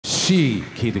She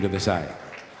聴いてください。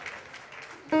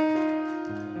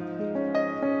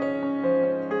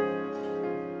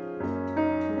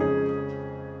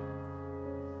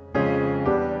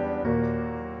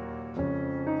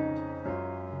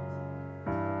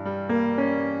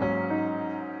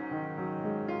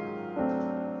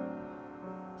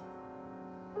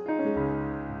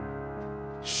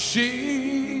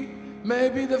She may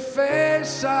be the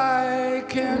face I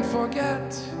can't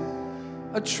forget,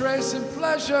 a trace of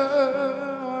pleasure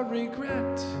or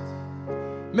regret,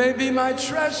 maybe my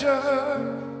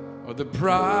treasure or the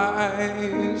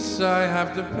price I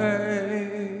have to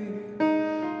pay.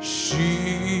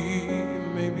 She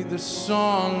may be the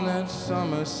song that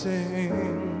summer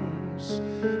sings,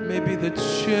 maybe the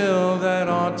chill that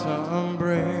autumn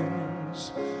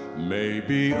brings,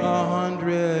 maybe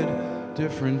 100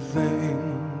 different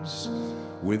things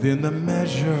within the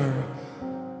measure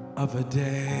of a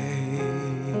day.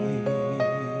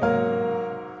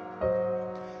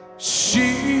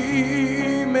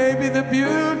 She may be the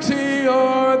beauty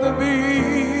or the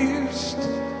beast,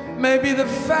 maybe the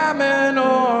famine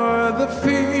or the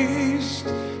feast,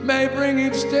 may bring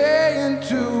each day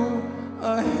into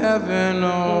a heaven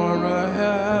or a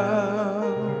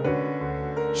hell.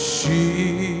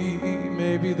 She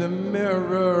may be the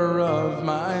mirror of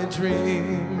my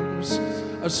dreams,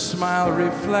 a smile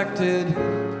reflected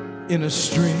in a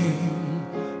stream.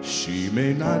 She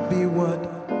may not be what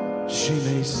she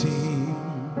may seem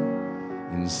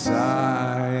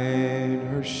inside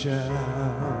her shell.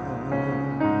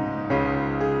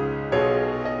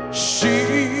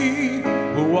 She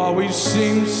who always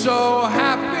seems so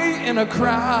happy in a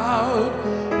crowd,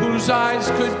 whose eyes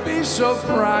could be so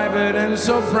private and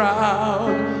so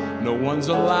proud, no one's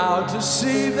allowed to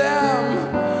see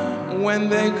them when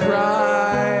they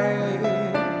cry.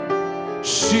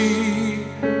 She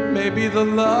may be the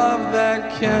love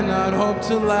that cannot hope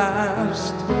to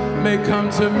last, may come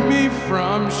to me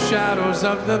from shadows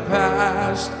of the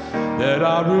past that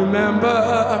I'll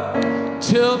remember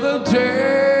till the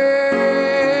day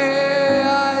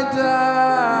I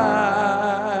die.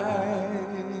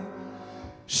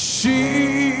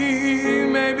 She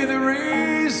may be the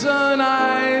reason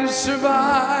I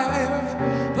survive,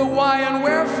 the why and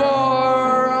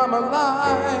wherefore I'm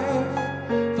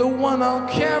alive, the one I'll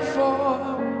care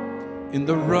for in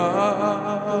the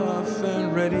rough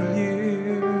and ready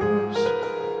years.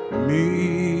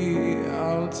 Me,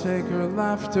 I'll take her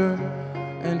laughter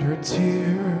and her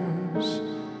tears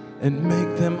and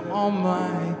make them all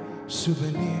my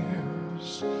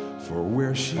souvenirs. For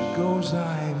where she goes,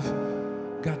 I've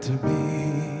got to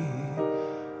be.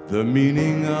 The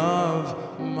meaning of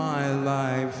my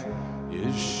life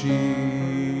is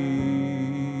she.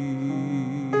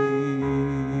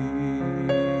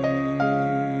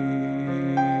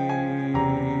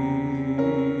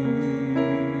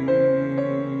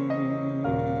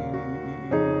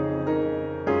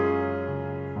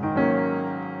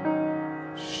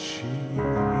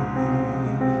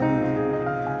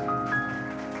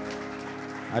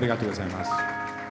ありがとうございます。